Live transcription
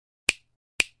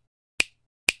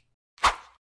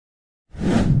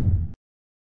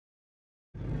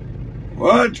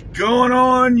What's going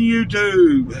on,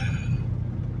 YouTube?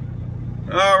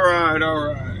 All right.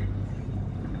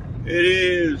 It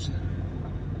is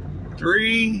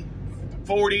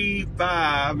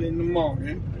 3:45 in the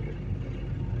morning,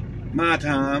 my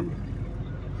time.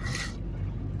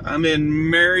 I'm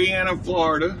in Marianna,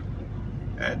 Florida,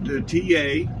 at the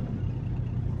TA,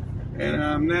 and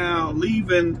I'm now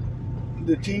leaving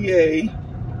the TA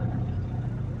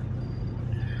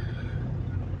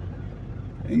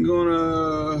and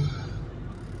gonna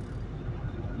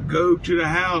go to the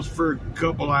house for a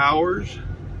couple hours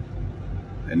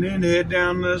and then head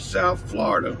down to South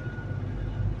Florida.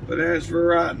 But as for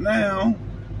right now,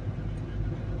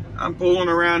 I'm pulling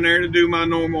around there to do my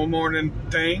normal morning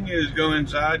thing, is go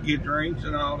inside, get drinks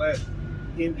and all that,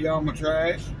 empty all my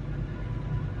trash,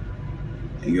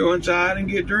 and go inside and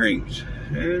get drinks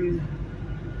and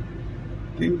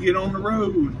then get on the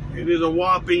road. It is a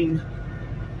whopping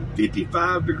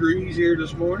 55 degrees here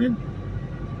this morning.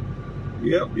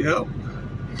 Yep.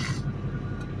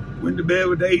 Went to bed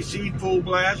with AC full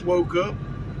blast, woke up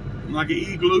like an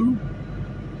igloo,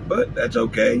 but that's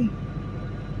okay.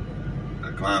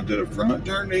 I climbed to the front,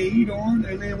 turned the heat on,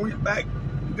 and then went back,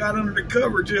 got under the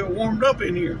cover till it warmed up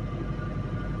in here.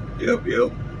 Yep.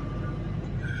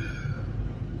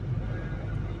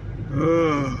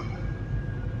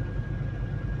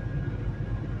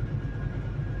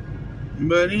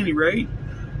 But at any rate,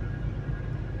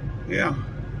 yeah,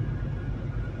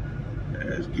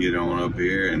 let's get on up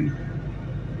here and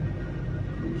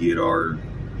get our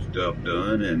stuff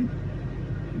done and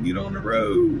get on the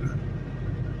road.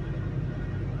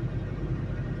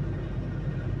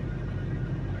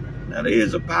 Now, there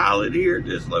is a pilot here at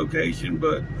this location,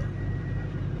 but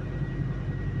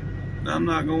I'm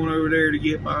not going over there to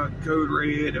get my Code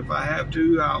Red. If I have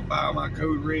to, I'll buy my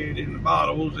Code Red in the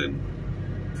bottles and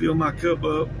fill my cup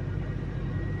up,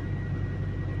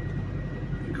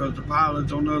 because the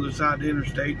pilot's on the other side of the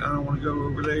interstate and I don't want to go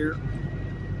over there.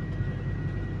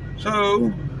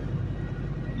 So,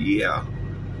 yeah,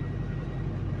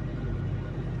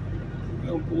 I'm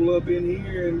gonna pull up in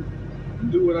here and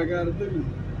do what I gotta do.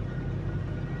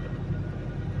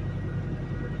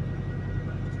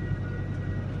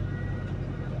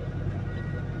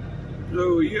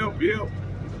 So, yep,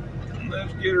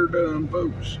 let's get her done,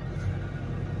 folks.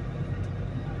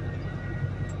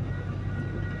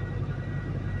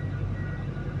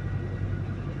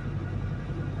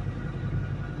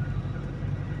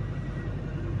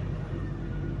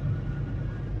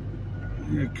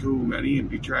 Yeah, cool. Got an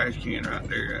empty trash can right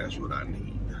there. That's what I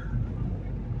need.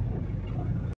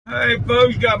 Hey,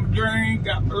 folks, got my drink,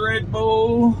 got my Red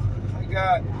Bull. I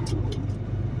got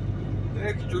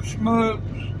extra smokes.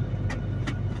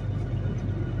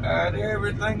 Got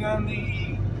everything I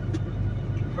need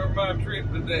for my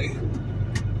trip today.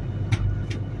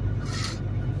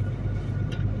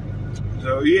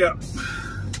 So, yeah,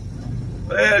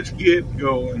 let's get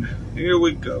going. Here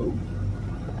we go.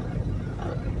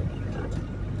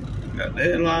 Got the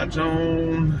headlights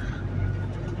on,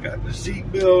 got the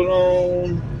seatbelt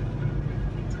on,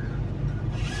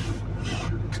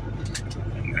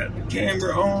 got the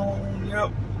camera on.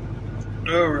 Yep.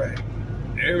 All right,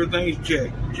 everything's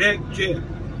checked. Check. So,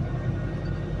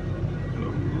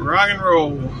 rock and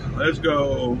roll. Let's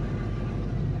go.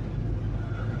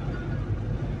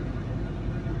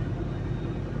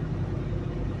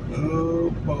 Oh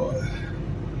boy.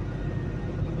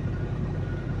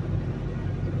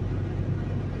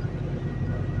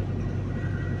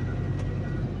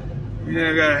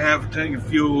 Yeah, I got a half a tank of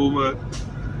fuel, but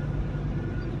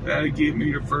that'll get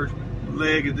me the first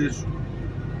leg of this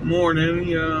morning.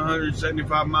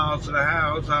 175 miles to the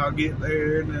house. I'll get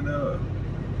there, and then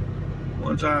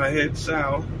once I head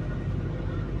south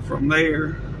from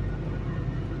there,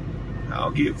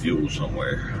 I'll get fuel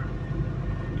somewhere.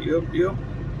 Yep.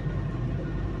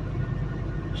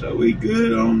 So we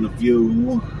good on the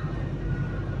fuel,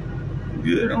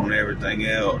 good on everything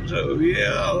else. So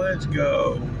yeah, let's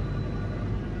go.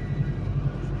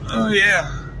 Oh yeah,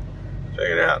 check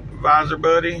it out. Visor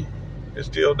buddy is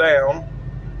still down.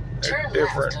 It's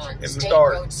different in the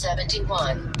dark. Road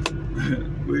 71.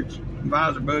 Which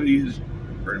visor buddy is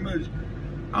pretty much,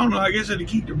 I don't know, I guess it'll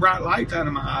keep the bright lights out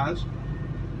of my eyes.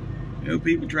 You know,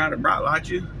 people try to bright light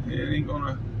you, it ain't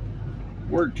gonna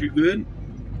work too good.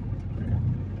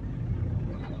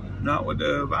 Not with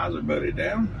the visor buddy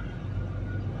down.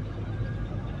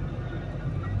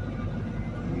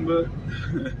 But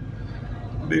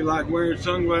be like wearing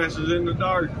sunglasses in the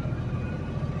dark.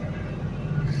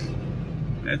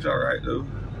 That's all right though.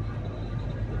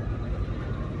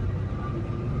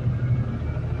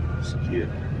 Skip,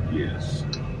 yes.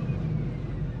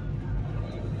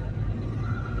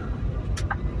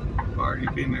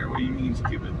 already been there. What do you mean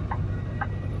skip it?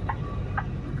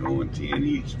 Going 10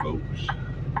 east, folks.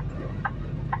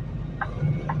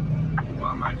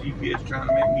 Why my GPS trying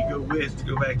to make me go west to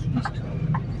go back east?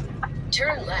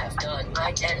 Turn left on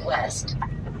I-10 West.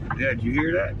 Yeah, did you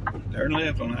hear that? Turn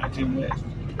left on I-10 West.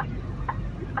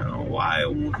 I don't know why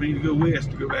it wants me to go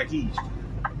west to go back east.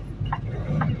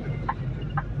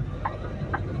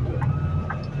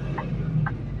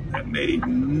 That made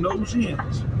no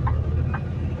sense.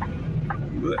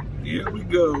 But here we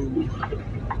go.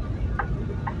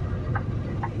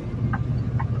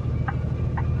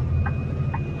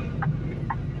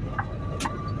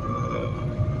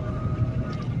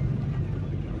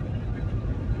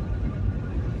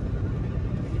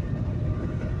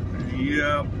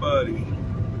 Yeah, buddy.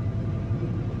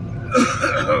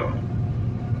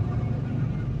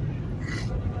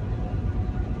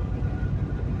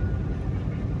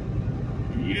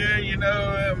 Yeah, you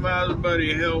know, my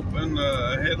buddy helping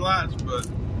the headlights, but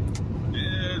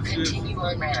yeah, it's just Continue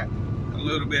on map. a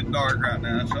little bit dark right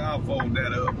now, so I'll fold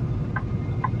that up.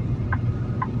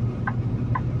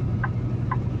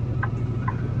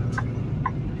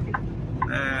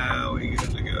 Now we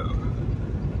good to go.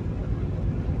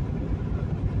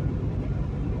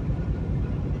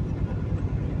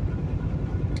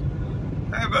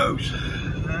 Hey folks,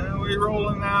 we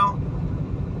rolling now.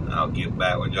 I'll get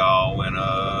back with y'all when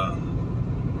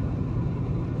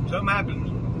something happens.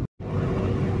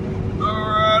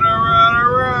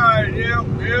 Alright. Yep.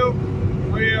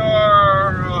 We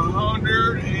are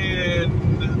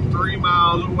 103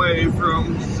 miles away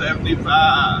from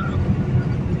 75.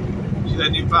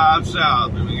 75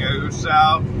 south. And we go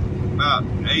south about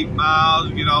 8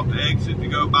 miles, get off the exit to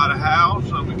go by the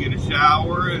house. I'm gonna get a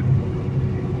shower and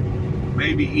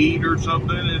maybe eat or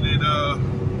something, and then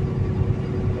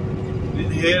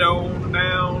head on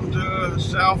down to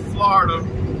South Florida.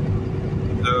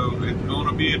 So it's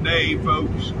gonna be a day,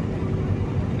 folks.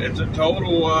 It's a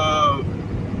total of,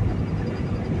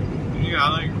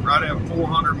 I think right at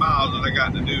 400 miles that I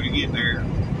got to do to get there.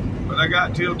 But I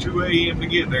got till 2 a.m. to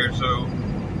get there, so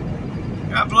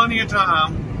got plenty of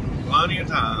time.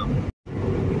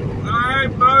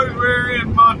 Alright, folks, we're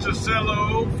in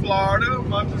Monticello, Florida.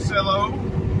 Monticello.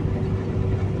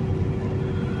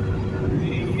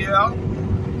 Yeah.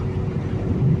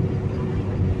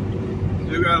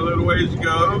 Still got a little ways to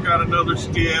go. Got another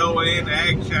scale and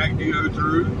ag shack to go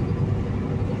through.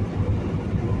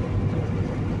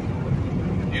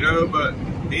 You know, but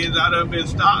being I done been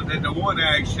stopped at the one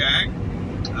ag shack,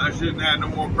 I shouldn't have no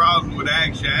more problems with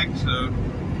ag shack, so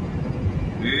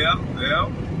yeah.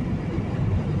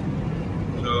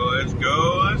 So let's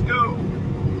go.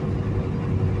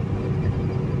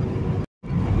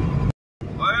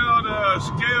 Well, the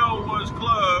scale was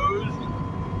closed,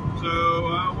 so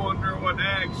I wonder what the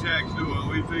ag shack's doing.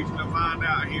 We fixing to find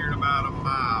out here in about a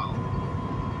mile.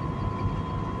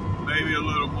 Maybe a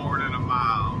little more than a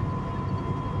mile.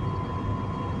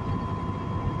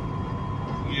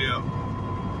 Yeah.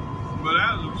 But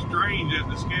that was strange that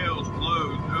the scale's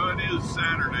closed. Oh, it is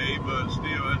Saturday, but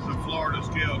still, it's a Florida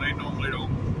scale. They normally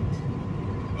don't.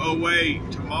 Oh, wait,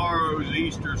 tomorrow's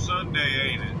Easter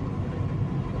Sunday, ain't it?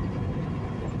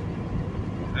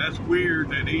 That's weird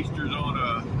that Easter's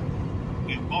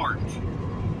in March.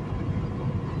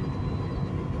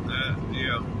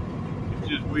 Yeah, it's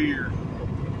just weird.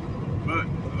 But,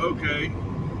 okay.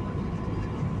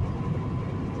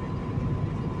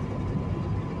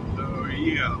 So,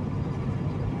 yeah.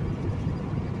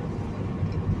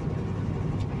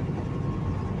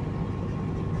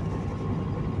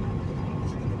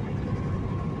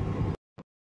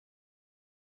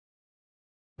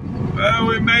 Well,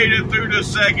 we made it through the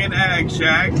second ag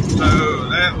shack, so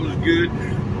that was good.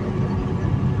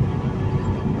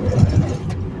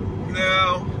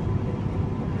 Now,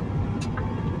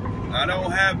 I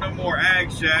don't have no more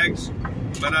ag shacks,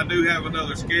 but I do have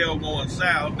another scale going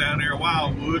south down there in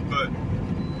Wildwood, but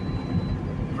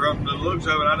from the looks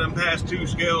of it, I done passed 2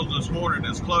 scales this morning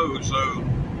that's closed, so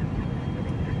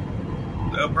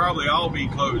they'll probably all be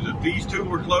closed. If these 2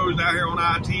 were closed out here on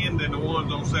I-10, then the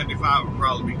ones on 75 would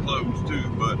probably be closed too,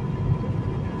 but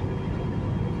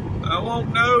I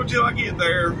won't know till I get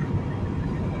there.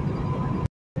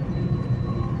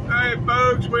 Hey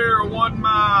folks, we're 1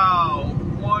 mile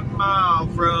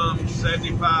from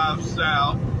 75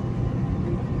 south.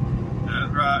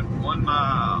 That's right, 1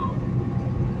 mile.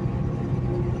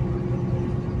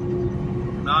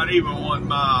 Not even 1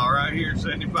 mile, right here,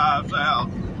 75 south.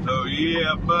 So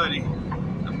yeah, buddy,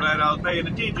 I'm glad I was paying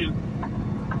attention.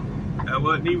 That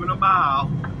wasn't even a mile.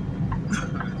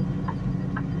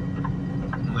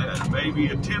 That's maybe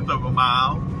 1/10 of a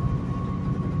mile.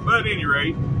 But at any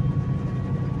rate,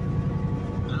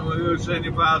 we'll go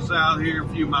 75 south here a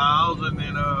few miles, and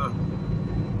then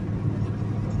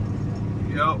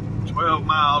 12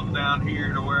 miles down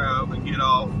here to where I'm gonna get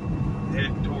off,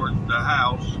 head towards the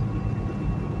house.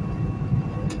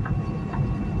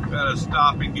 Gotta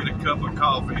stop and get a cup of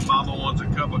coffee. Mama wants a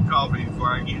cup of coffee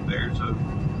before I get there, so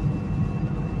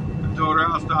I told her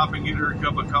I'll stop and get her a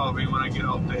cup of coffee when I get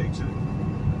off the exit.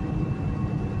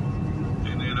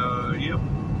 And then, yep.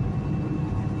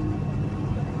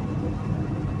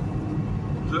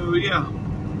 So, yeah.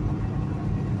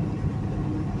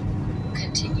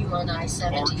 Continue on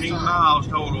I-75. 14 miles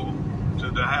total to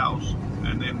the house.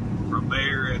 And then from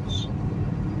there, it's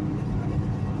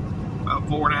about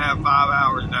 4.5, 5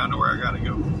 hours down to where I gotta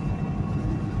go.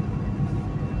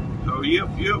 So, yep,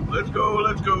 let's go.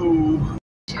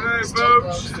 Alright,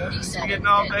 folks, getting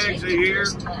off the exit here.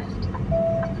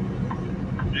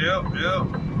 Yep.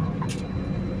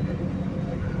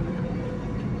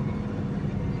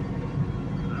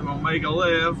 I'm gonna make a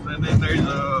left, and then there's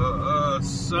a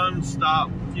Sun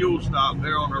Stop fuel stop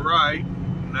there on the right,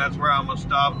 and that's where I'm gonna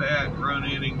stop at, run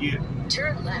in and get.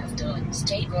 Turn left on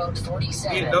State Road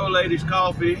 47. Get those ladies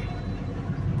coffee,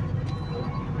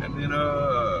 and then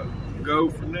go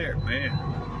from there, man.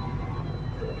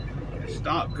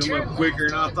 Stop come Turn up quicker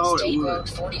than I thought it State would. Road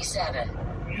 47.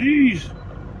 Jeez,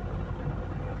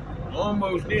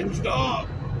 almost didn't stop.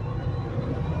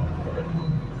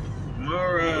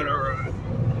 All right.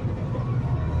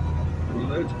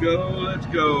 Let's go.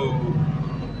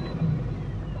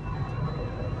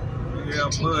 Yeah,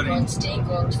 Continue buddy. on State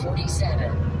Road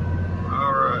 47.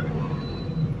 All right.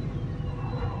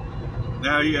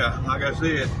 Now, yeah, like I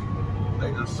said,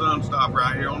 there's a Sun Stop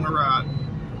right here on the right,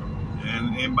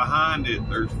 and behind it,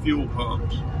 there's fuel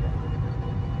pumps.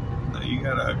 Now, you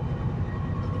gotta,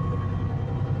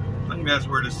 I think that's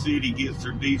where the city gets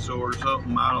their diesel or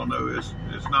something. I don't know. It's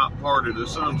not part of the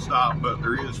Sun Stop, but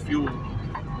there is fuel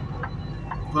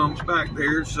pumps back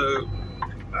there, so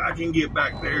I can get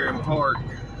back there and park,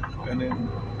 and then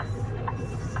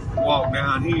walk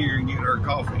down here and get our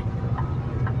coffee.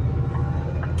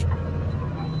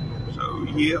 So,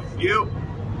 yep.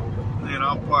 And then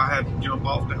I'll probably have to jump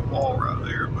off that wall right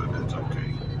there, but that's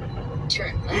okay.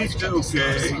 Turn left It's at the stop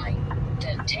okay. sign,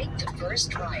 then take the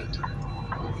first right.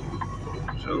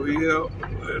 So, yep,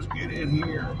 let's get in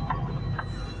here.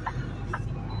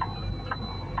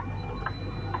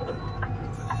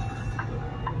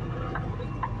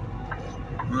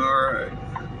 Alright.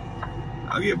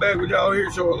 I'll get back with y'all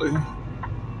here shortly.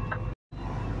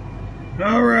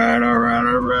 Alright.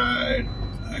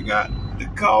 I got the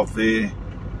coffee.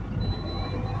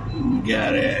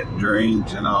 Got it,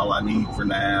 drinks, and all I need for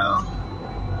now.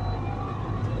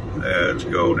 Let's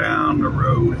go down the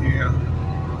road here.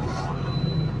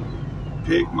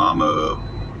 Pick Mama up.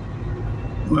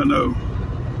 Well, no.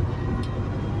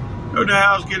 Go to the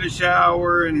house, get a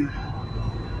shower, and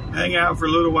hang out for a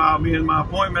little while. Being my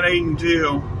appointment ain't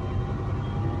until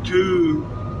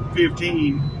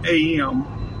 2:15 a.m.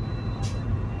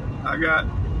 I got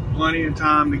plenty of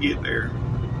time to get there.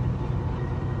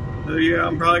 So yeah,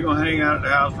 I'm probably gonna hang out at the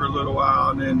house for a little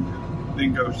while and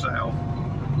then go south.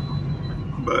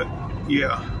 But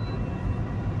yeah,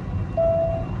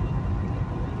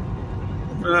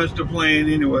 that's the plan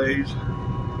anyways.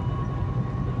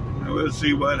 And we'll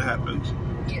see what happens.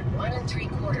 Get 1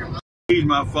 3/4 miles.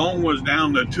 My phone was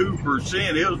down to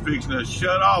 2%. It was fixing to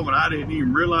shut off, and I didn't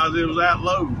even realize it was that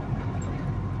low.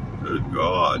 Good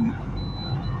God.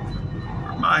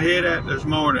 Where my head at this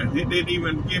morning? It didn't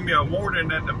even give me a warning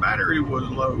that the battery was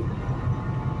low.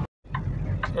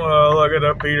 Well, look at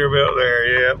the Peterbilt there.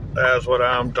 Yep, that's what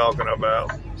I'm talking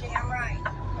about. Damn right.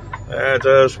 That's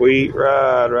a sweet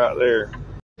ride right there.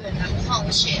 Oh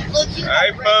shit. Look, you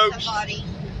Hey, got folks. somebody.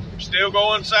 Still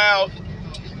going south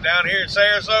down here in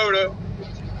Sarasota.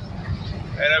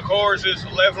 And of course, it's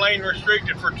left lane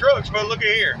restricted for trucks, but look at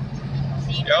here.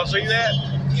 Y'all see that?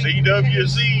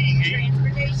 CWC.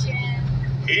 Transportation.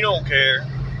 He don't care.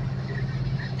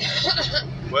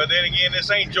 But then again,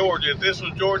 this ain't Georgia. If this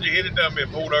was Georgia, he'd have done been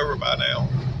pulled over by now.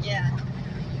 Yeah.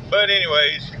 But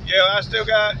anyways, yeah, I still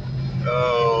got,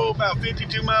 about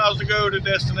 52 miles to go to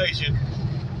destination.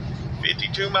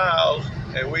 52 miles,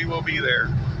 and we will be there.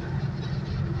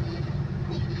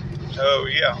 So,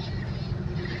 yeah.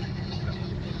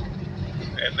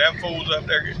 And that fool's up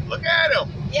there. Look at him.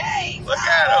 Yay. Look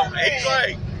at him. He's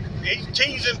like, he's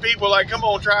teasing people like, come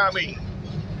on, try me.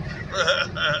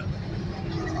 At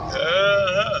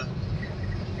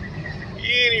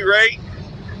any rate,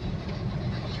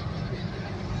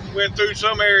 went through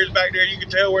some areas back there. You could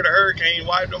tell where the hurricane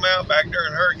wiped them out back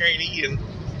during Hurricane Ian.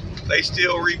 They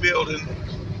still rebuilding.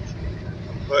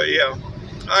 But yeah.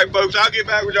 Alright folks, I'll get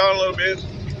back with y'all in a little bit.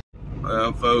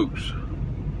 Well folks,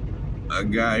 I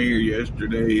got here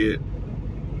yesterday at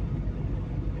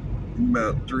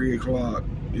about 3 o'clock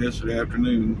yesterday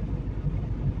afternoon.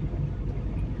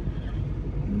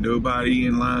 Nobody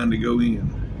in line to go in.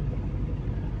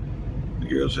 The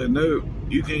girl said, no,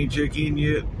 you can't check in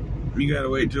yet. You gotta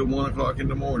wait till 1 o'clock in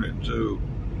the morning. So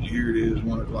here it is,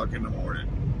 1 o'clock in the morning.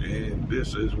 And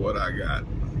this is what I got.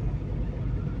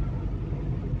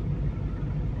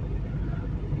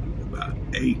 About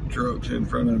 8 trucks in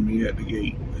front of me at the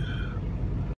gate.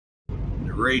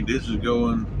 The rate this is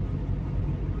going,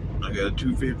 I got a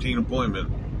 2:15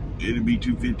 appointment. It'll be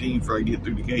 2:15 before I get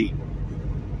through the gate.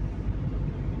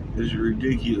 This is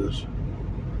ridiculous.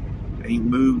 Ain't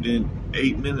moved in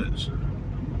 8 minutes.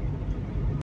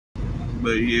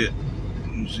 But yet,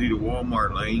 you see the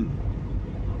Walmart lane,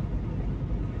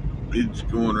 it's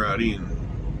going right in.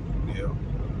 Yeah.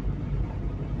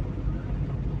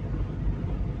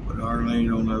 But our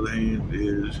lane, on the other hand,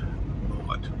 is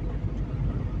not.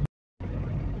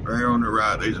 Right on the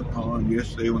right, there's a pond.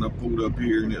 Yesterday when I pulled up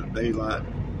here and it was daylight,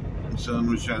 the sun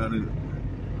was shining.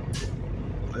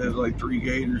 There's like 3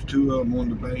 gators, 2 of them on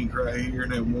the bank right here,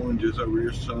 and then one just over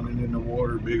here sunning in the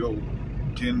water, big old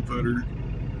 10-footer.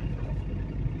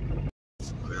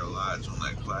 There are lights on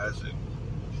that Classic.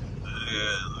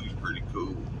 Yeah, it looks pretty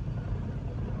cool.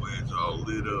 The way it's all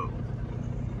lit up.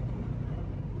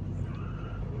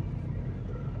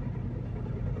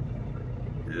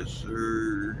 Yes,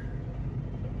 sir.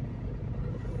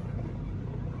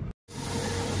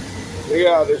 Check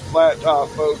out this flat top,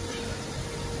 folks.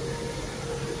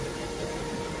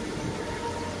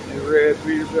 The red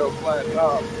Peterbilt flat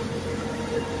top.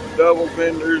 Double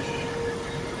fenders.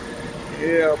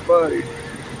 Yeah, buddy.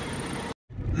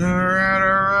 Alright.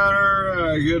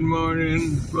 Good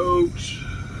morning, folks.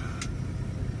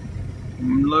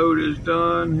 Load is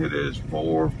done. It is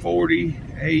 4:40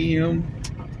 a.m.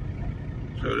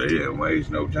 So they didn't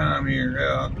waste no time here.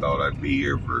 I thought I'd be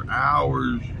here for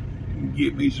hours and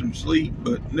get me some sleep,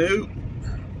 but nope.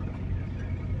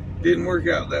 Didn't work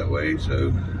out that way,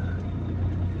 so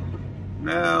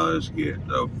now let's get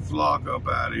the flock up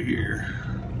out of here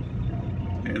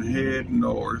and head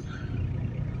north.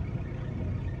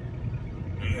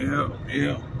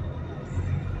 Yep.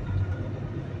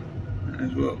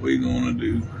 That's what we're gonna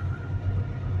do.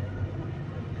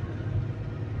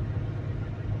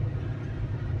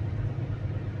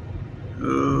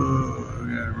 Oh, I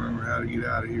gotta remember how to get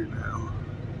out of here now.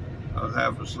 I was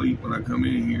half asleep when I come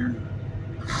in here.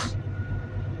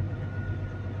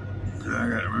 I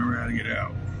gotta remember how to get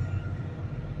out.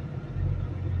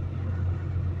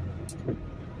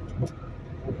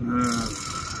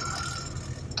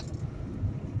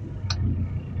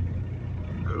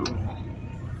 Go home.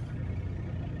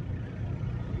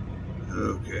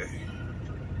 Okay.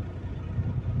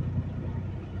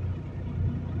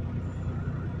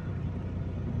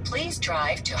 Please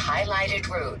drive to highlighted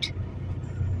route.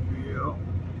 Yep.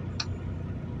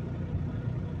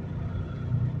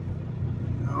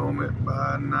 Home at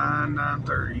by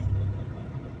 9:30.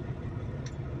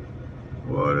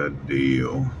 What a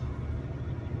deal.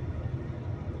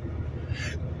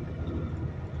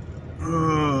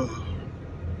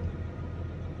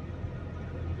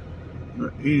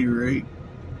 At any rate,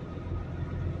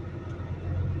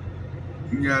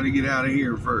 you got to get out of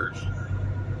here first.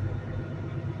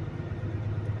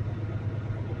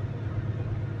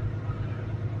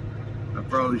 I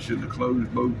probably shouldn't have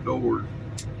closed both doors.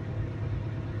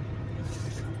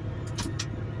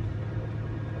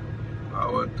 I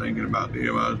wasn't thinking about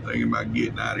them. I was thinking about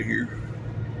getting out of here.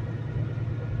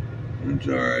 It's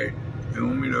alright. You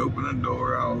want me to open the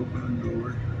door, I'll open the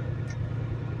door.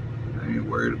 I ain't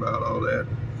worried about all that.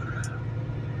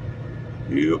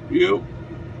 Yep.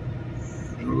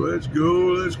 So let's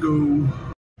go.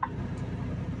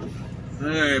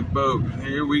 Alright, folks,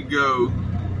 here we go.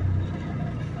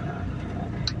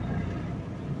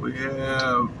 We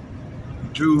have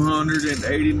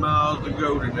 280 miles to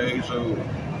go today, so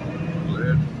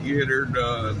let's get her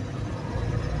done.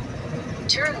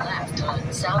 Turn left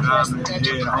on Southwest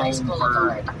Enterprise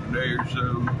Boulevard. For a day or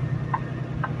so.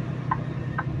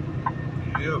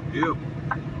 Yep.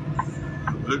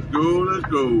 Let's go.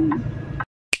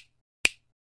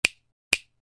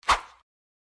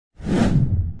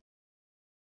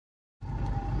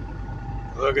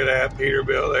 Look at that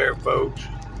Peterbilt there, folks.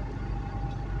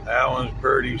 That one's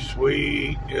pretty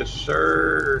sweet. Yes,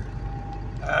 sir.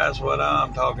 That's what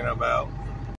I'm talking about.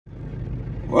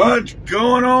 What's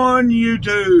going on,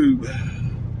 YouTube?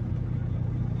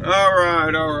 All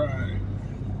right.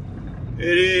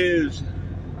 It is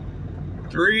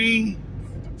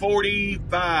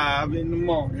 3:45 in the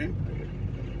morning,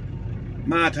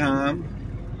 my time.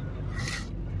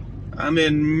 I'm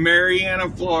in Marianna,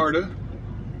 Florida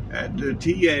at the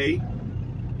TA,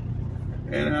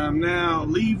 and I'm now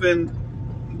leaving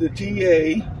the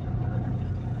TA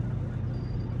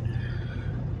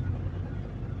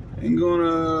and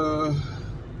gonna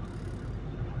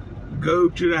go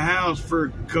to the house for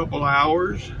a couple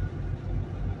hours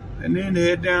and then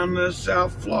head down to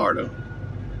South Florida.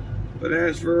 But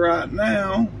as for right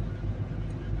now,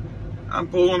 I'm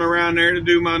pulling around there to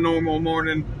do my normal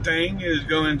morning thing, is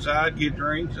go inside, get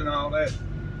drinks and all that,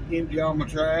 empty all my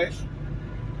trash,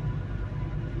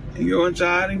 and go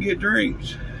inside and get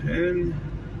drinks, and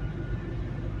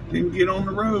then get on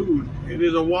the road. It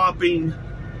is a whopping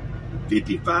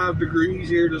 55 degrees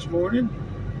here this morning.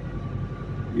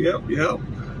 Yep.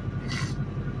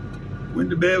 Went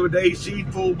to bed with AC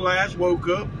full blast, woke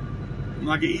up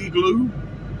like an igloo,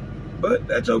 but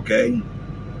that's okay.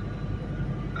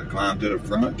 I climbed to the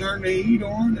front, turned the heat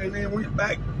on, and then went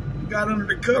back, got under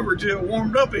the cover till it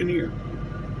warmed up in here.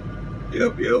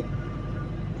 Yep.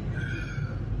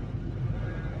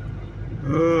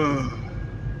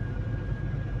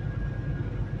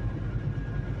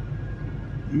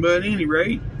 But at any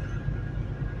rate,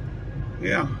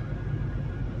 yeah.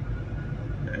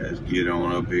 Let's get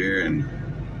on up here and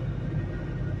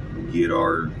get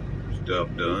our stuff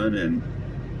done and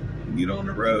get on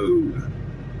the road.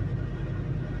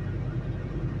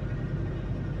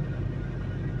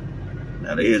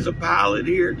 Now there is a pilot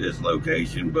here at this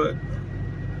location, but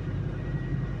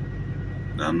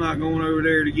I'm not going over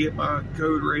there to get my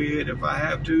Code Red. If I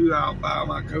have to, I'll buy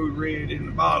my Code Red in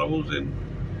the bottles and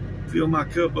fill my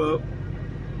cup up,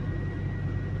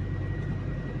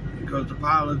 because the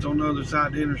pilot's on the other side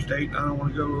of the interstate and I don't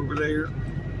want to go over there.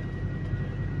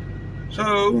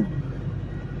 So,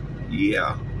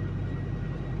 yeah.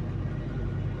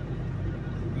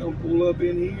 I'm going to pull up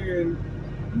in here and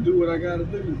do what I got to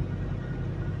do.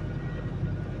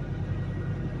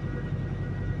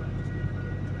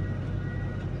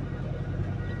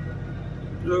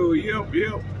 So, yep.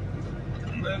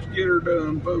 Let's get her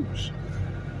done, folks.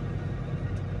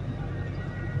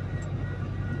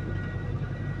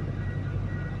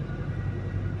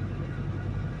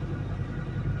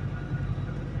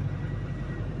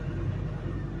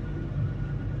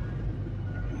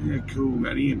 Yeah, cool.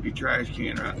 Got an empty trash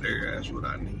can right there. That's what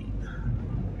I need.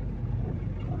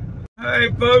 Hey,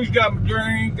 folks, got my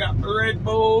drink, got my Red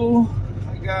Bull.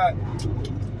 I got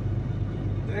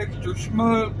extra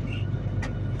smokes.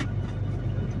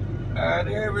 Got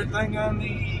everything I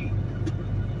need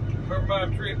for my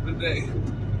trip today.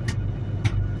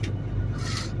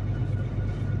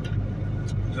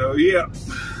 So, yeah.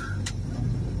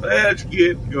 Let's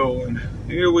get going.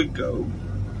 Here we go.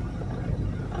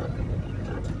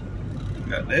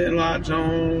 Got the headlights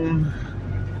on,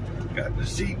 got the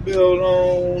seatbelt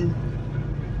on,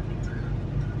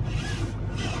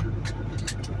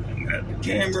 got the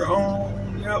camera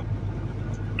on, yep.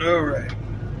 All right,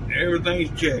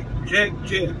 everything's checked. Check.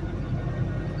 So,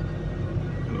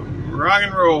 rock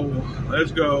and roll,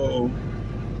 let's go.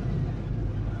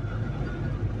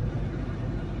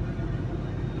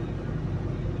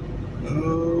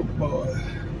 Oh boy.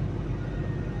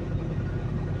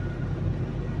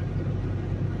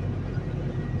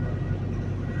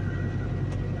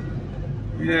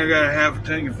 Yeah, I got a half a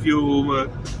tank of fuel,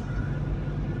 but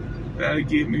that'll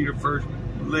get me the first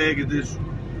leg of this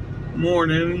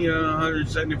morning.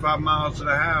 175 miles to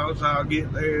the house. I'll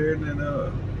get there, and then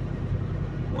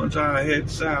once I head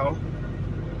south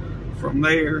from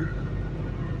there,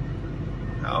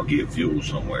 I'll get fuel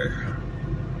somewhere.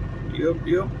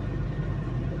 Yep.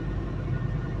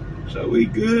 So we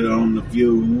good on the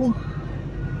fuel,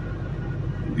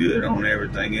 good on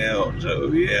everything else.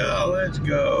 So yeah, let's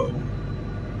go.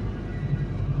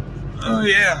 Oh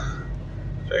yeah,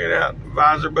 check it out.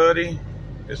 Visor buddy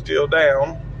is still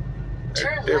down.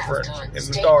 Turn Different left on in the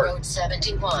State dark. Road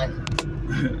 71.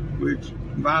 Which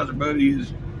Visor buddy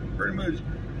is pretty much,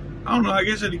 I don't know, I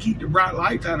guess it'll keep the bright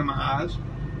lights out of my eyes.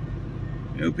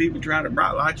 You know, people try to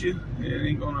bright light you, it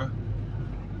ain't gonna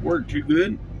work too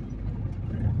good.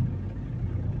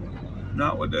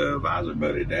 Not with the Visor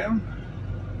buddy down.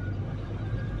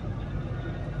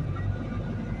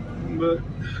 But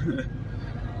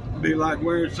be like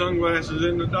wearing sunglasses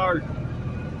in the dark.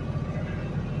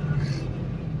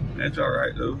 That's all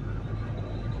right though.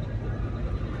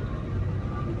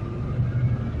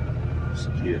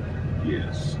 Skip,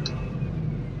 yes.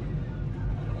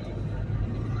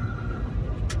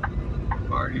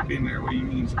 I've already been there. What do you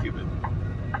mean skip it?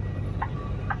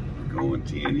 Going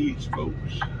 10 east,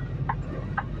 folks.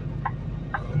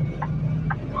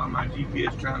 Why my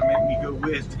GPS trying to make me go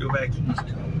west to go back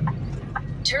east?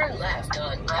 Turn left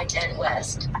on I-10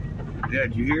 West. Yeah,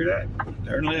 did you hear that?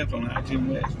 Turn left on I-10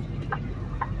 West.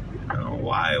 I don't know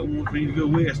why it wants me to go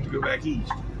west to go back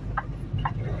east.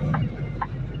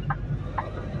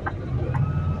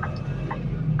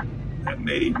 That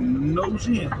made no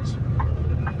sense.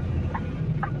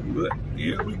 But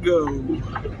here we go.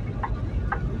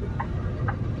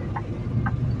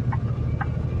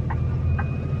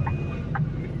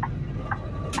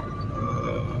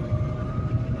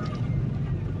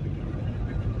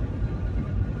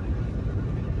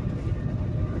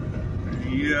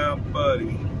 Yeah,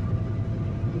 buddy.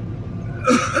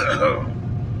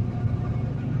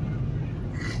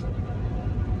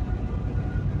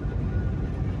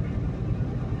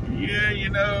 Yeah, you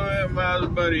know, my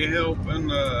buddy helping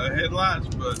the headlights,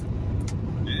 but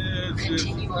yeah, it's just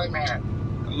Continue on ramp.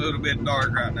 a little bit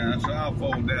dark right now, so I'll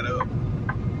fold that up.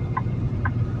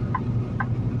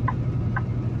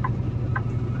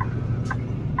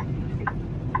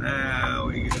 Now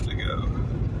we get to go.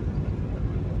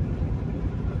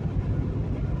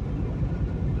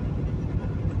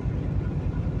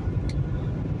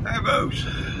 Hey folks,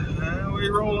 we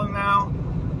rolling now.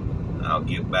 I'll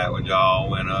get back with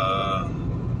y'all when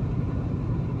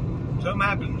something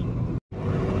happens.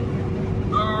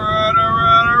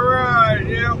 Alright.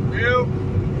 Yep.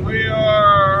 We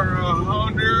are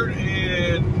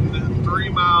 103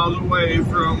 miles away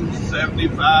from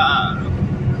 75.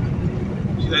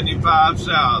 75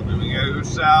 south. And we gotta go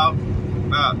south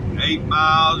about 8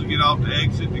 miles, get off the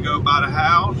exit to go by the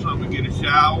house. I'm gonna get a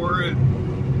shower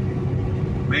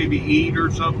and maybe eat or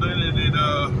something, and then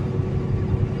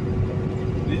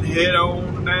head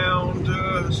on down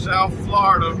to South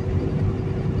Florida.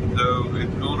 So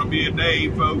it's gonna be a day,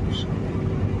 folks.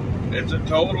 It's a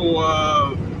total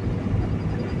of,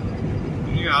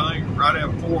 I think right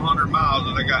at 400 miles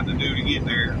that I got to do to get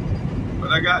there.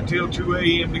 But I got till 2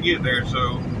 a.m. to get there,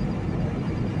 so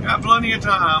got plenty of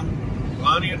time.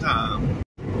 Plenty of time.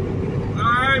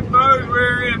 Alright, folks,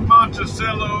 we're in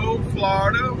Monticello,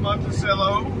 Florida.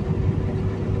 Monticello.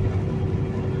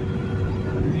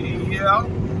 Yeah.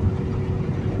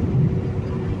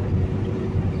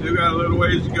 Still got a little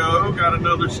ways to go. Got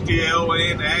another scale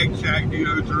and ag shack to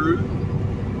go through.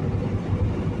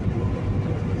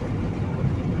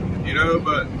 You know,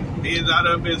 but being I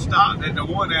done been stopped at the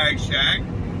one ag shack,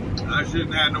 I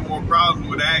shouldn't have no more problems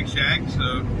with ag shack,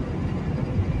 so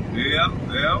yeah.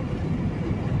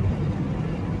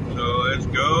 So let's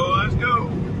go.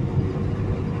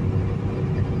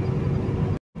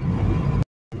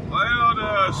 Well,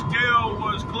 the scale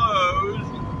was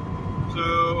closed,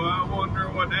 so I wonder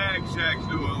what the ag shack's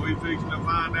doing. We fixing to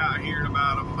find out here in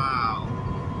about a mile.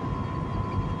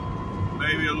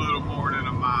 Maybe a little more than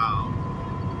a mile.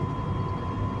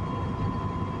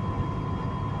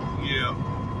 Yeah.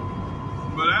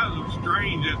 But that was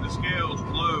strange that the scale's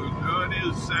closed. Oh, it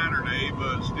is Saturday,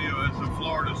 but still, it's a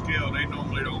Florida scale. They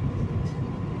normally don't.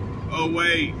 Oh,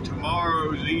 wait,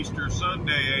 tomorrow's Easter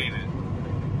Sunday, ain't it?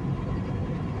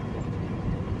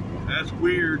 That's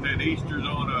weird that Easter's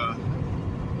on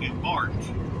in March.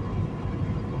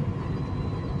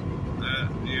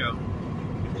 Yeah,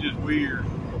 it's just weird.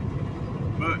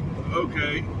 But,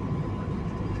 okay.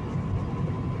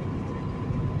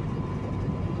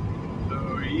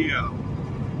 So, yeah.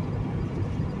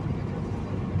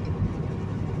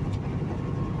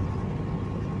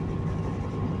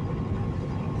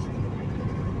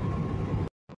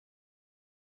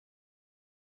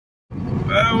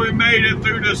 Well, we made it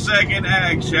through the second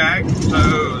ag shack,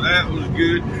 so that was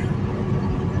good.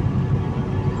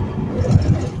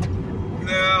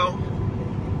 Now,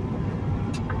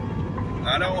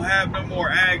 I don't have no more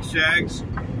ag shacks,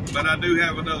 but I do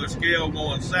have another scale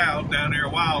going south down there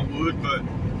in Wildwood, but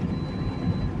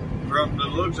from the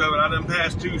looks of it, I done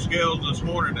passed 2 scales this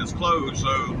morning that's closed,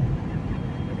 so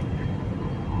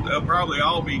they'll probably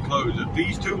all be closed. If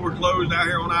these 2 were closed out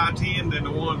here on I-10, then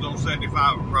the ones on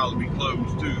 75 would probably be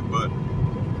closed too, but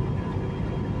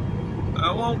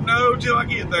I won't know till I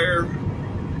get there.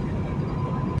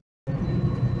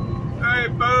 Hey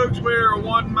folks, we're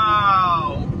 1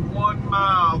 mile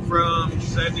from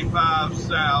 75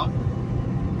 south.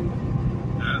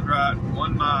 That's right,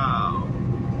 1 mile.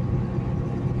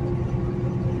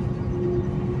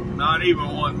 Not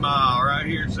even 1 mile, right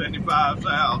here at 75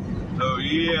 south. So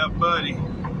yeah, buddy,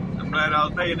 I'm glad I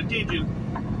was paying attention.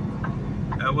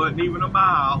 That wasn't even a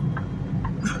mile.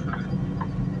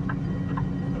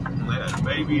 That's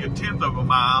maybe a 1/10 of a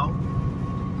mile.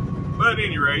 But at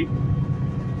any rate,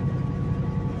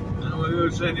 And we'll go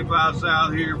 75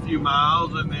 south here a few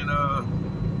miles, and then,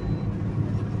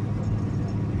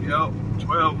 yep,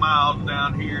 12 miles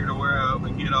down here to where I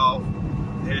would get off,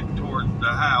 head towards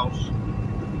the house.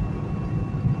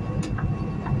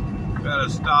 Gotta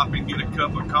stop and get a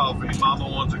cup of coffee. Mama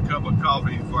wants a cup of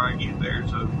coffee before I get there,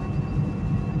 so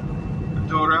I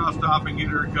told her I'll stop and get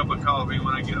her a cup of coffee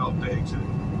when I get off the exit.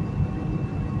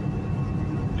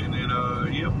 And then,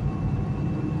 yep.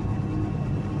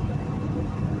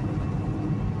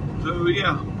 So,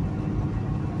 yeah.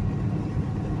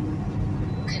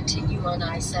 Continue on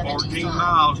I-75. 14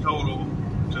 miles total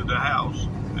to the house.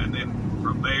 And then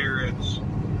from there, it's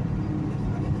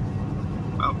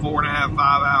about 4.5,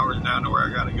 5 hours down to where I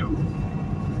gotta go.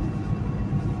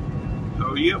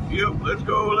 So, yep, let's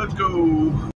go.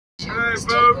 Alright,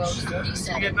 folks,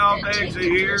 getting off the exit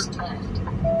here.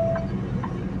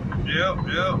 Yep.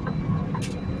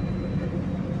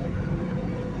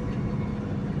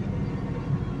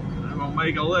 I'm gonna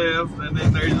make a left, and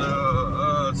then there's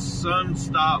a sun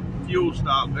stop, fuel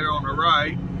stop there on the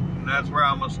right, and that's where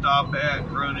I'm gonna stop at,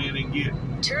 run in and get.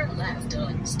 Turn left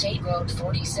on State Road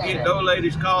 47. Get those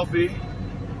ladies coffee,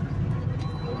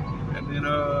 and then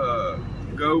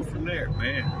go from there,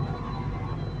 man.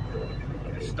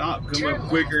 Stop come Turn up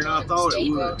quicker than I thought it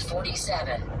State would. Road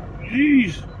 47.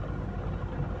 Jeez,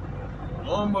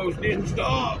 almost didn't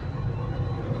stop.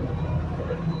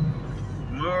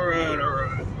 All right.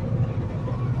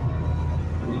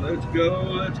 Let's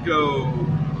go.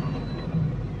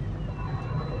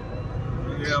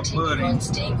 Yeah, Continue buddy. on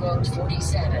State Road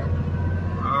 47.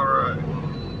 All right.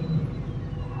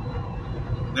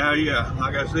 Now, yeah,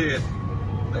 like I said,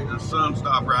 there's a sun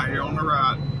stop right here on the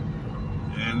right,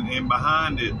 and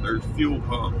behind it, there's fuel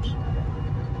pumps.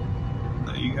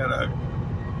 Now, you gotta,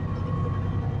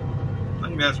 I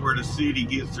think that's where the city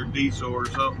gets their diesel or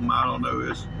something. I don't know.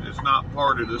 It's not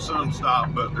part of the sun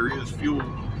stop, but there is fuel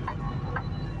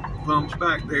pumps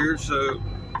back there, so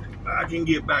I can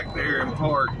get back there and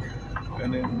park,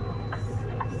 and then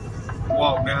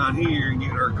walk down here and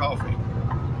get our coffee.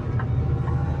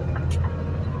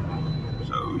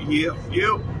 So, yep.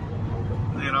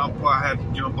 Then I'll probably have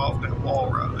to jump off that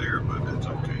wall right there, but that's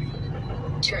okay.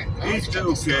 Turn left It's at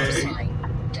the stop okay. sign,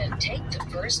 then take the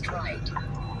first right.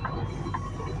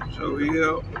 So,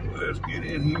 yep, let's get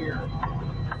in here.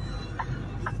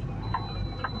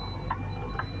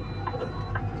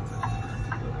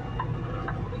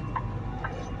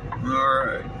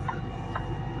 Alright.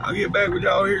 I'll get back with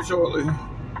y'all here shortly.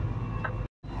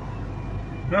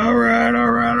 Alright.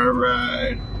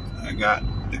 I got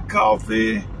the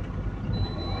coffee.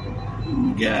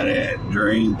 Got it,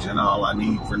 drinks, and all I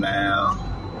need for now.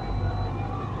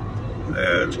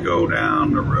 Let's go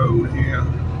down the road here.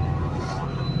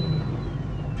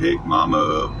 Pick Mama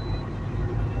up.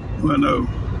 Well, no.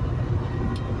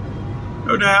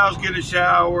 Go to the house, get a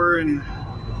shower, and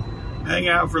hang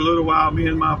out for a little while. Me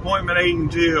and my appointment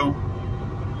ain't until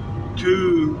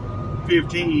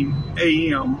 2:15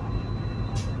 a.m.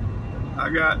 I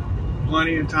got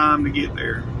plenty of time to get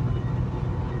there.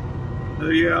 So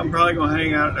yeah, I'm probably gonna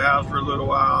hang out at the house for a little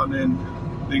while and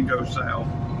then go south.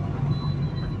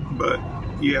 But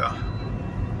yeah,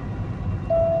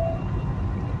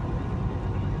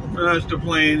 that's the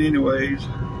plan anyways.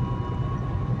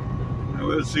 And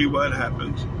we'll see what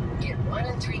happens. Get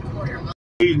 1 3/4 miles.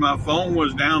 My phone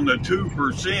was down to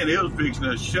 2%. It was fixing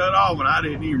to shut off, and I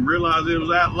didn't even realize it was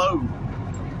that low.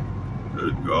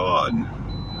 Good God.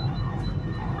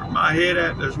 Where my head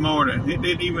at this morning? It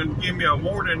didn't even give me a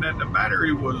warning that the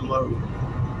battery was low.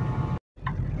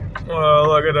 Well,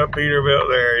 look at that Peterbilt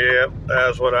there. Yep,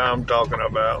 that's what I'm talking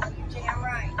about. Damn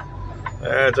right.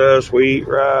 That's a sweet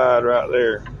ride right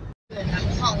there.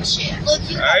 Oh shit. Look,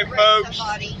 you All right, got folks.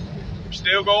 somebody.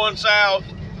 Still going south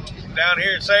down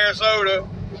here in Sarasota.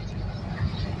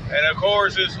 And of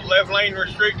course, it's left lane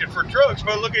restricted for trucks,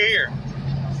 but look at here.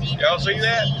 Y'all see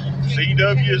that?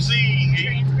 CWC.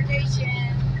 Transportation.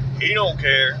 He don't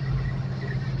care.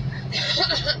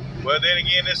 But then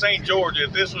again, this ain't Georgia.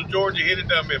 If this was Georgia, he'd have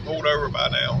done been pulled over by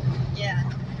now. Yeah.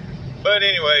 But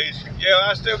anyways, yeah,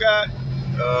 I still got,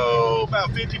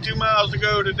 about 52 miles to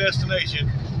go to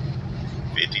destination.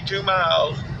 52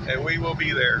 miles, and we will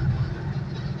be there.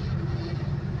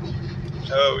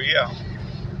 So, yeah.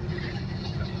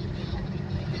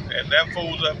 And that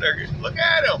fool's up there. Look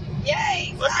at him.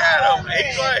 Yay. Look at him.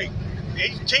 He's like,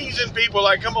 he's teasing people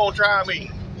like, come on, try me.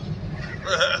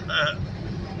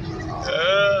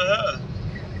 At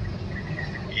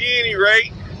any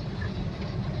rate,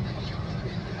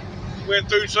 went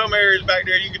through some areas back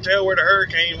there. You could tell where the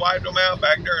hurricane wiped them out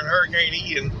back during Hurricane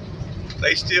Ian.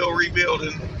 They still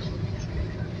rebuilding.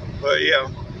 But yeah,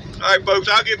 right, folks,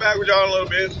 I'll get back with y'all in a little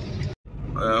bit.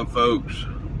 Well, folks,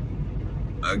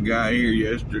 I got here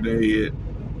yesterday at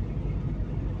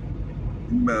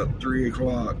about 3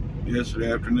 o'clock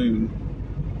yesterday afternoon.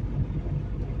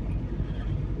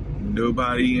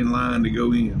 Nobody in line to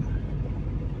go in.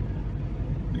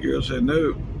 The girl said,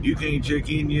 no, you can't check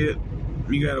in yet.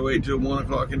 You gotta wait till 1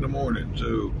 o'clock in the morning.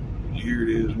 So here it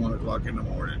is, 1 o'clock in the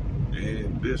morning.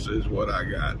 And this is what I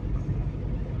got.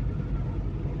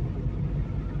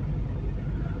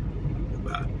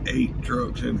 About 8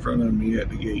 trucks in front of me at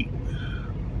the gate.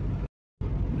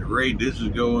 The rate this is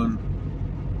going,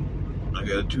 I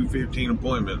got a 2:15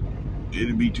 appointment.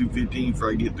 It'll be 2:15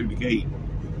 before I get through the gate.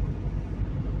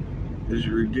 This is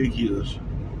ridiculous.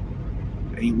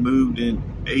 Ain't moved in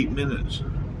 8 minutes.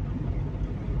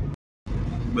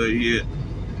 But yet,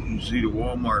 you see the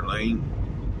Walmart lane,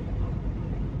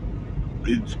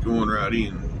 it's going right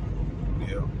in.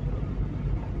 Yeah.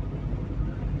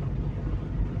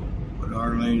 But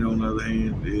our lane, on the other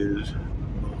hand, is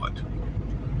not.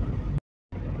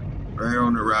 Right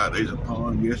on the right, there's a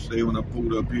pond. Yesterday when I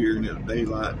pulled up here and it was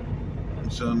daylight, the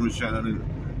sun was shining.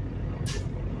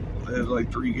 There's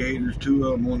like 3 gators, 2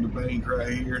 of them on the bank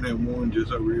right here, and then one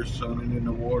just over here sunning in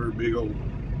the water, big old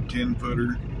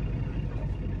 10-footer.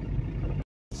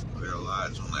 There are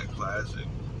lights on that Classic.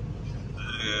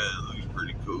 Yeah, it looks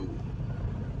pretty cool.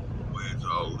 The way it's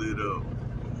all lit up.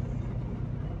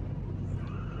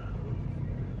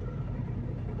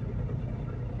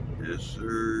 Yes,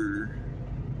 sir.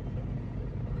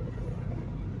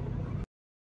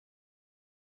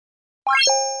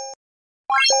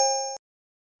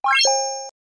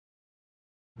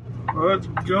 What's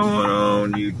going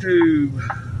on, YouTube?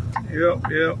 Yep.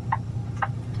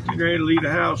 Getting ready to leave the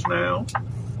house now.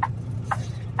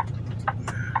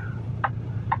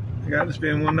 I got to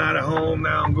spend one night at home.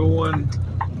 Now I'm going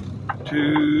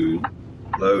to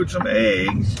load some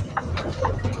eggs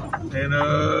and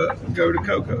go to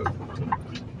Cocoa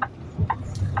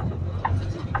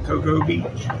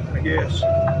Beach, I guess.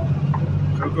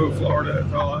 Cocoa, Florida,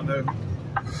 that's all I know.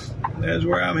 That's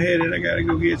where I'm headed. I got to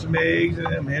go get some eggs, and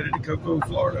I'm headed to Cocoa,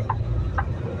 Florida.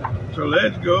 So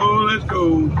let's go.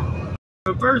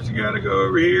 But first, I got to go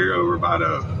over here, over by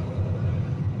the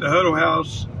Huddle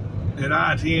House at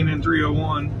I-10 and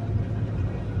 301,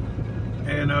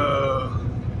 and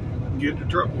get the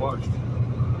truck washed.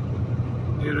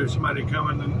 Yeah, there's somebody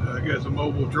coming, and I guess a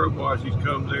mobile truck wash. He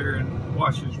comes there and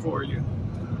washes for you.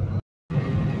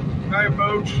 All right,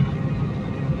 folks.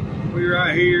 We're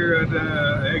right here at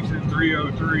exit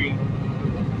 303.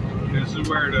 This is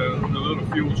where the little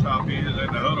fuel stop is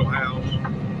at the Huddle House.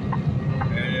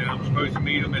 And I'm supposed to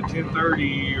meet them at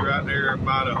 10:30 right there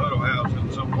by the Huddle House,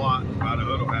 in some lot by the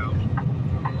Huddle House.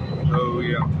 So,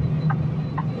 yeah.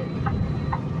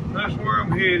 That's where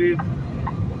I'm headed.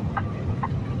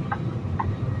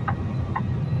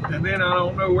 And then I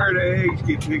don't know where the eggs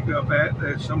get picked up at.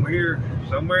 That's somewhere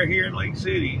here in Lake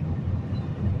City.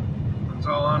 That's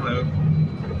all I know.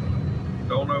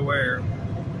 Don't know where.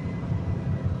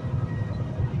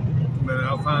 But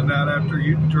I'll find out after I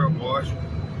get the truck washed.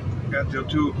 Got till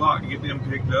 2 o'clock to get them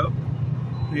picked up.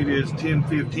 It is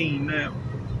 10:15 now.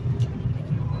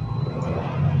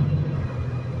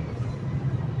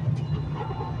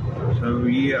 So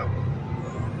yeah.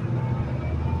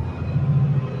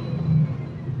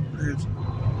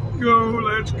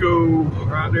 Let's go.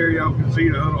 Right there y'all can see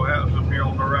the Huddle House up here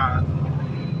on the right.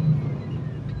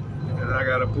 And I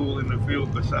got a pool in the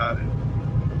field beside it.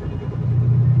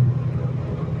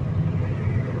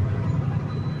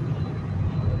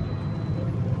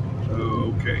 So,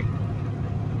 okay.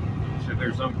 So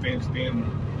there's some fenced in.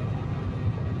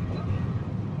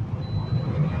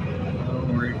 I don't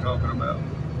know what you're talking about.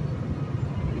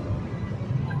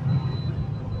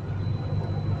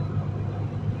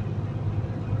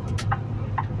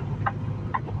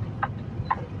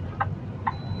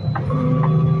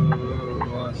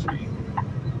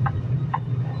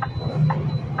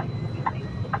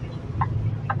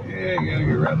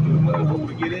 Right through the mud hole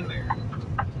to get in there.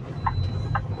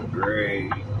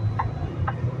 Great.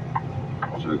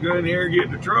 So go in here, get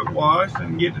the truck washed,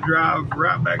 and get to drive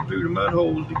right back through the mud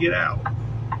holes to get out.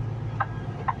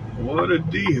 What a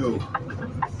deal.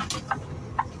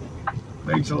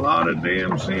 Makes a lot of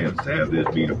damn sense to have this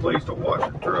be the place to wash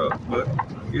a truck, but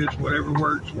I guess whatever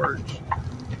works, works.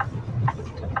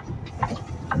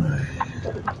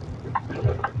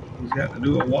 He's got to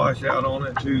do a washout on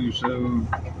it too, so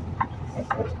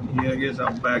yeah, I guess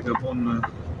I'll back up on the,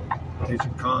 there's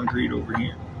some concrete over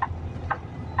here.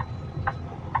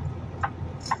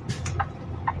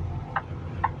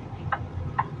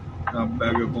 I'll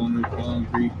back up on the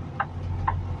concrete.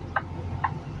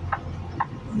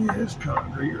 Yeah, it's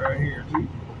concrete right here too.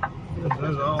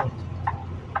 That's all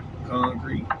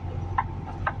concrete.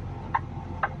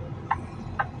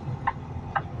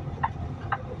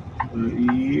 But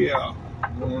yeah, I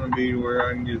want to be where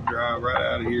I can just drive right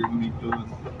out of here when he's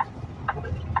done.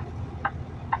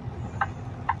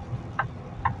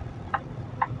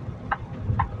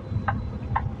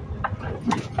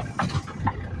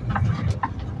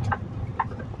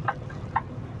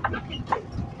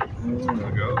 Oh my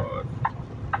God.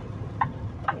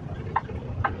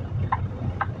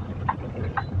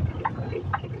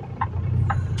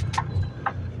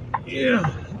 Yeah,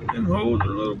 them holes are a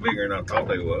little bigger than I thought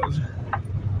they was.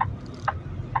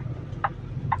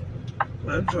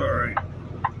 That's alright.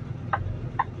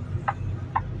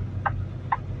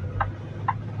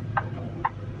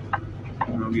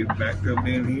 I'll get backed up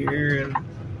in here and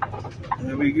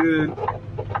it'll be good.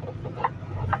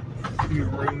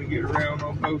 Give room to get around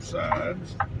on both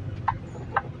sides.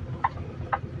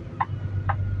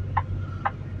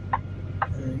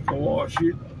 And you can wash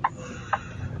it.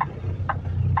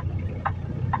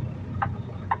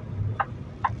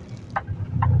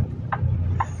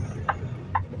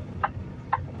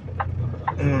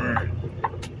 Alright.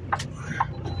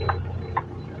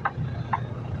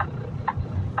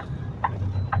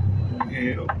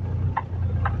 Yeah.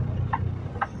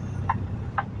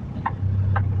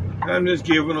 I'm just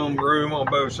giving them room on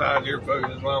both sides here, folks.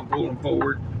 That's why I'm pulling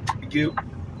forward to get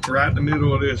right in the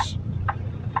middle of this.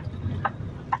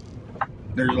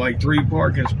 There's like 3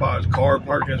 parking spots, car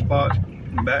parking spots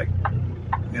in the back,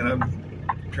 and I'm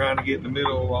trying to get in the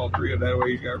middle of all 3 of that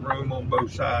way. He's got room on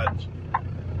both sides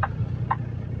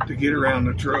to get around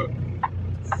the truck.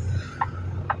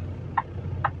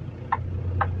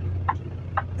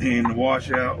 And the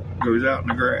washout goes out in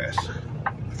the grass.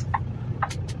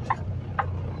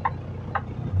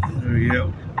 So,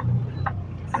 yep.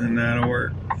 And that'll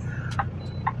work.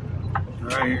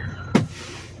 Right here.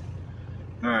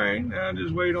 Alright, now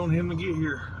just wait on him to get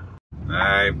here.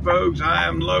 Alright, folks, I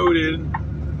am loaded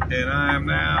and I am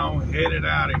now headed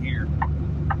out of here.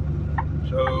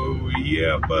 So,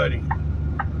 yeah, buddy.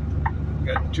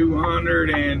 Got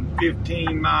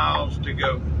 215 miles to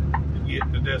go to get to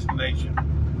the destination.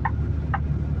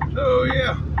 So,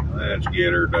 yeah, let's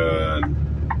get her done.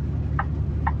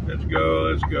 Let's go,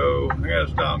 let's go. I gotta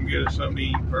stop and get us something to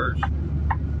eat first.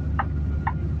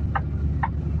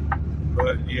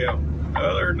 But, yeah,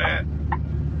 other than that,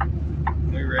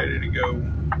 we're ready to go.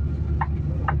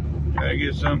 Gotta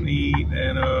get something to eat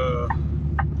and,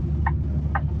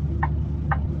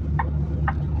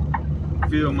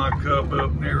 fill my cup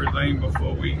up and everything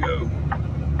before we go.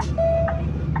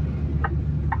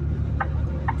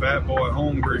 Fat boy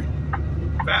hungry.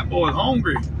 Fat boy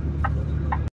hungry.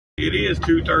 It is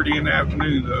 2:30 in the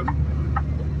afternoon though.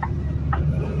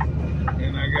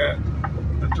 And I got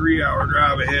a 3-hour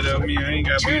drive ahead of me. I ain't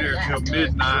got to be there till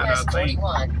midnight, I think,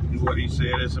 is what he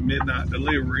said. It's a midnight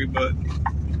delivery, but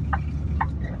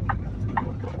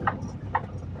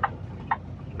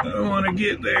I want to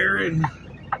get there and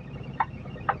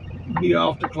be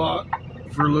off the clock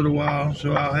for a little while,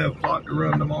 so I'll have a clock to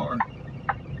run tomorrow.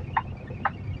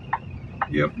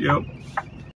 Yep.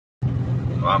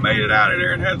 Well, I made it out of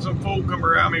there and had some fool come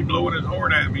around me blowing his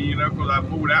horn at me, you know, because I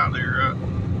pulled out there. I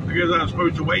guess I was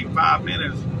supposed to wait 5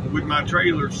 minutes with my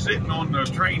trailer sitting on the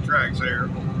train tracks there.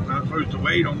 I was supposed to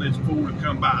wait on this fool to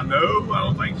come by. No, I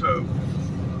don't think so.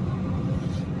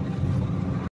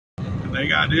 And they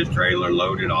got this trailer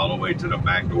loaded all the way to the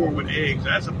back door with eggs.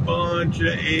 That's a bunch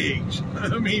of eggs.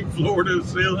 I mean, floor to the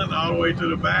ceiling all the way to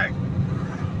the back.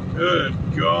 Good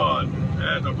God.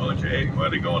 That's a bunch of eggs. Well,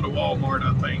 they're going to Walmart,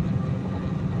 I think.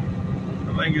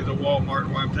 I think it's a Walmart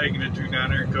where I'm taking it to down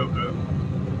there in Cocoa.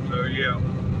 So, yeah.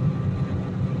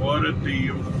 What a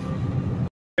deal.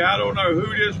 I don't know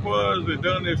who this was that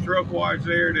done this truck wash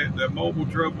there, that mobile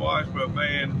truck wash, but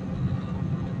man,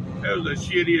 that was the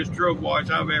shittiest truck wash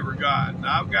I've ever got.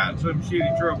 Now, I've gotten some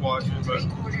shitty truck washes, but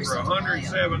for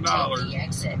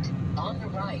 $107, on the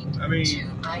right, I mean, to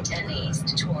I-10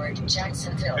 East toward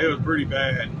Jacksonville. It was pretty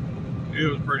bad. It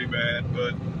was pretty bad,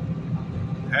 but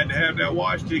had to have that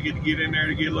wash ticket to get in there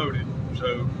to get loaded.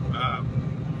 So,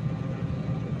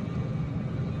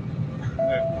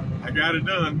 I got it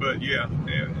done, but yeah. I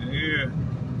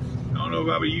don't know if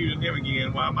I'll be using him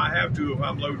again. Well, I might have to if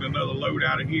I'm loading another load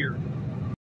out of here.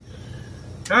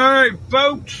 All right,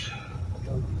 folks.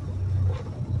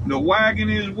 The wagon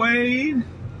is weighed,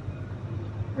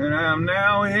 and I'm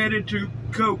now headed to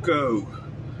Cocoa.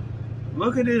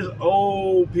 Look at this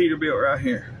old Peterbilt right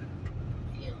here.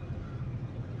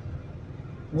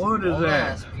 What is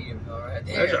that?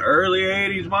 That's an early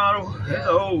 80s model. That's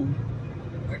old.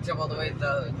 Except all the way to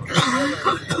the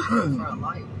front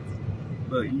light.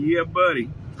 But yeah, buddy.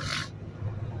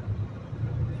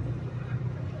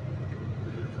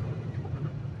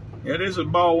 Yeah, this is a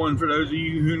Baldwin. For those of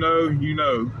you who know, you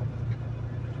know.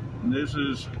 This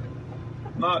is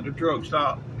not the truck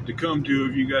stop to come to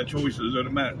if you got choices of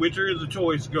the matter. Which there is a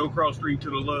choice to go across the street to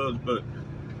the Loves, but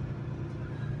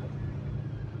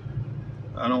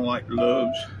I don't like the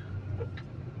Loves.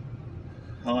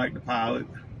 I like the Pilot.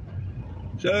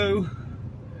 So,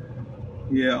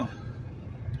 yeah.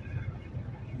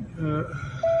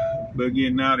 But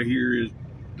getting out of here is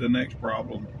the next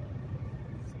problem.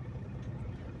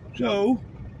 So,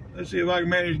 let's see if I can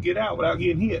manage to get out without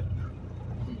getting hit.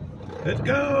 Let's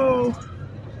go.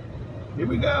 Here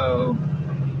we go.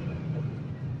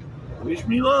 Wish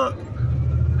me luck.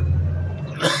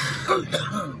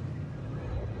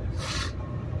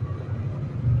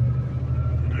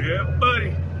 Yeah,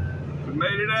 buddy. We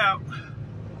made it out.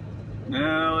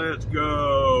 Now let's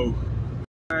go.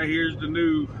 All right, here's the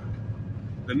new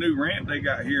ramp they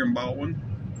got here in Baldwin.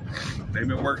 They've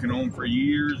been working on for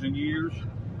years and years.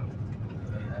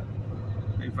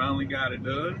 They finally got it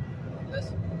done.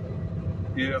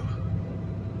 Yeah.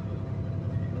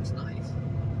 Looks nice.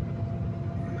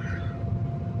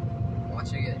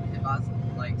 Watch it get hit by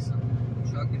like some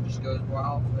truck and just goes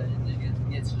wild, but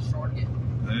it gets to start again.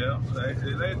 Yeah,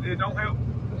 it don't help.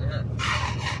 Yeah.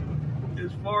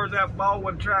 As far as that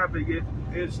Baldwin traffic,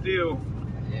 it's still,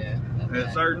 yeah,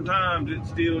 at certain times, it's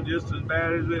still just as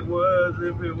bad as it was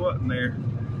if it wasn't there.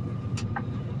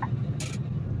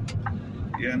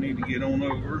 Yeah, I need to get on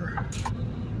over.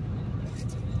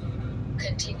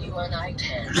 Continue on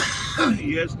I-10.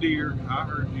 Yes, dear, I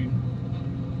heard you.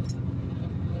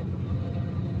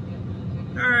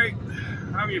 All right,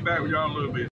 I'll get back with y'all in a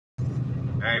little bit.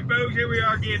 Hey folks, here we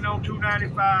are getting on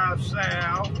 295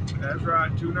 South. That's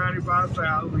right, 295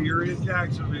 South. We're in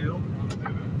Jacksonville.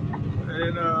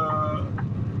 And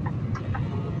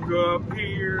go up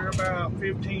here about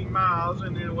 15 miles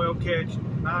and then we'll catch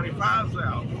 95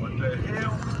 South. What the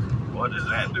hell? What is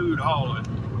that dude hauling?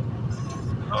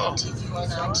 Oh, Continue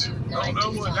on I-295. I don't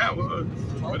know what that was,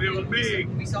 but it was big.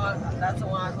 We saw it. That's the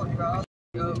one I told you about.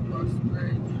 Go across the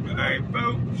bridge. Hey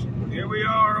folks, here we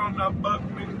are on the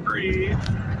Buckman Bridge.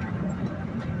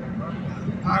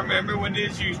 I remember when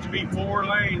this used to be 4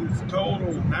 lanes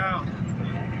total. Now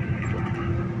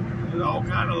there's all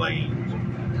kind of lanes.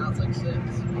 Now it's like 6.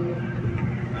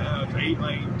 Now it's 8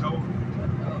 lanes total.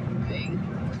 Oh, 8.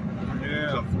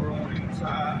 Yeah, 4 on each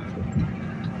side.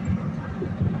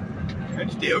 And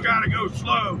still gotta go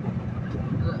slow.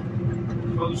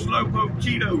 For the slowpoke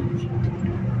Cheetos.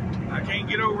 I can't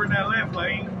get over in that left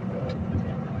lane.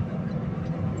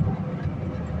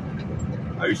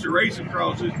 I used to race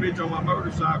across this bitch on my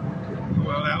motorcycle.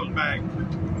 Well, that was back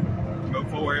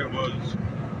before it was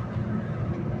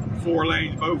 4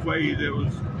 lanes both ways. It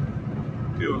was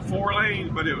 4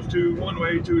 lanes, but it was 2 one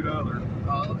way, 2 the other.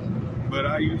 Oh, okay. But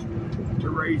I used to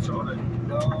race on it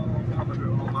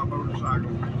on my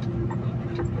motorcycle.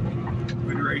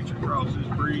 We'd race across this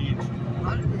bridge.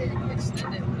 How did they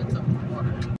extend it when it's up the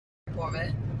water?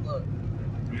 Corvette, look.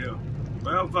 Yeah.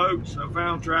 Well, folks, I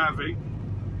found traffic.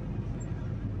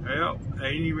 Well,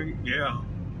 ain't even, yeah.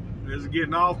 This is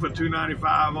getting off at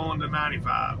 295 on to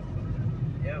 95.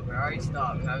 Yeah, we already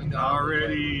stopped. Haven't gone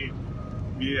Already,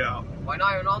 yeah. We're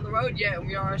not even on the road yet, and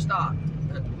we already stopped.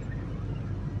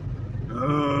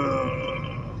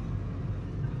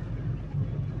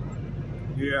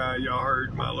 Yeah, y'all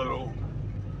heard my little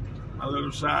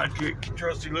sidekick,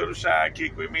 trusty little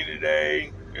sidekick with me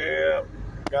today. Yeah,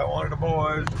 got one of the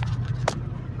boys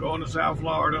going to South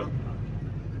Florida.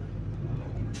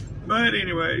 But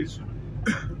anyways,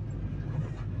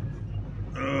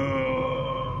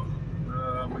 I'm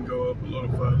gonna go up a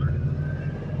little further.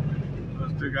 I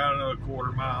still got another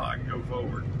quarter mile I can go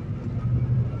forward.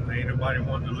 Ain't nobody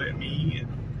wanting to let me in.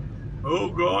 Oh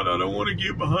God, I don't want to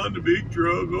get behind the big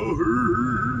truck.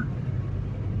 Oh,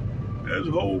 there's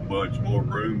a whole bunch more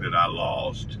room that I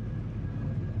lost.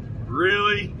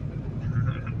 Really?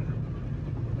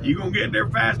 You gonna get there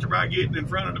faster by getting in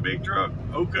front of the big truck?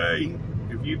 Okay,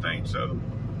 if you think so.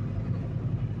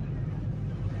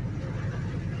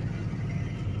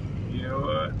 You know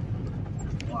what?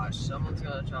 Watch, someone's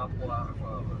gonna try to pull out in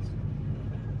front of us.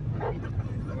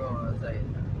 I'm gonna say it.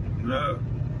 No.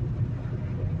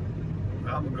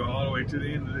 I'm gonna go all the way to the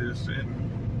end of this and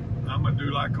I'm gonna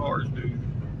do like cars do.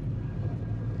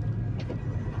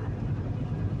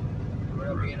 We're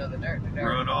gonna be another dirt.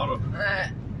 Run all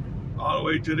the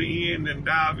way to the end and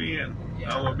dive in.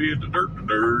 Yeah. I'm gonna be at the dirt.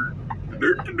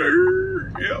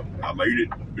 Yep, I made it.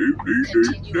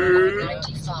 Continue on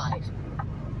I-95.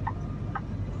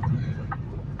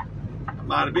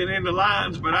 Might have been in the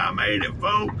lines, but I made it,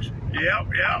 folks. Yep.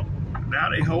 Now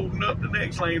they holding up the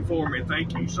next lane for me.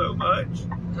 Thank you so much.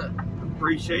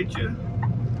 Appreciate you.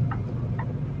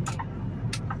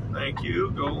 Thank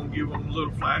you. Go and give them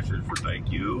little flashes for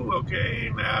thank you.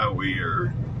 Okay, now we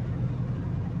are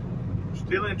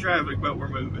still in traffic, but we're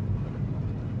moving.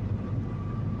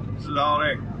 This is all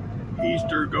that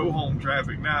Easter go home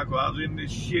traffic now, because I was in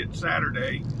this shit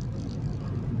Saturday.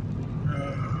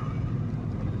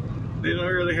 Didn't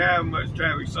really have much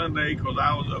traffic Sunday because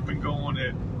I was up and going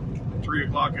at 3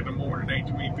 o'clock in the morning. Ain't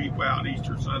too many people out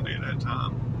Easter Sunday at that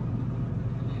time.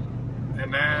 And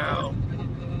now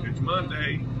it's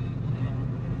Monday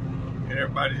and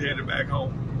everybody's headed back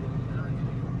home.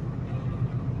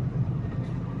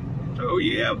 So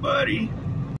yeah, buddy.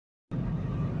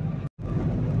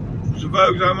 So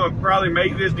folks, I'm gonna probably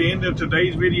make this the end of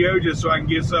today's video just so I can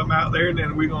get something out there, and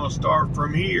then we're gonna start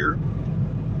from here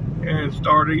and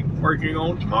start working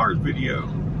on tomorrow's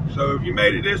video. So if you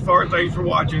made it this far, thanks for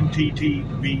watching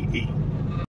TTVE.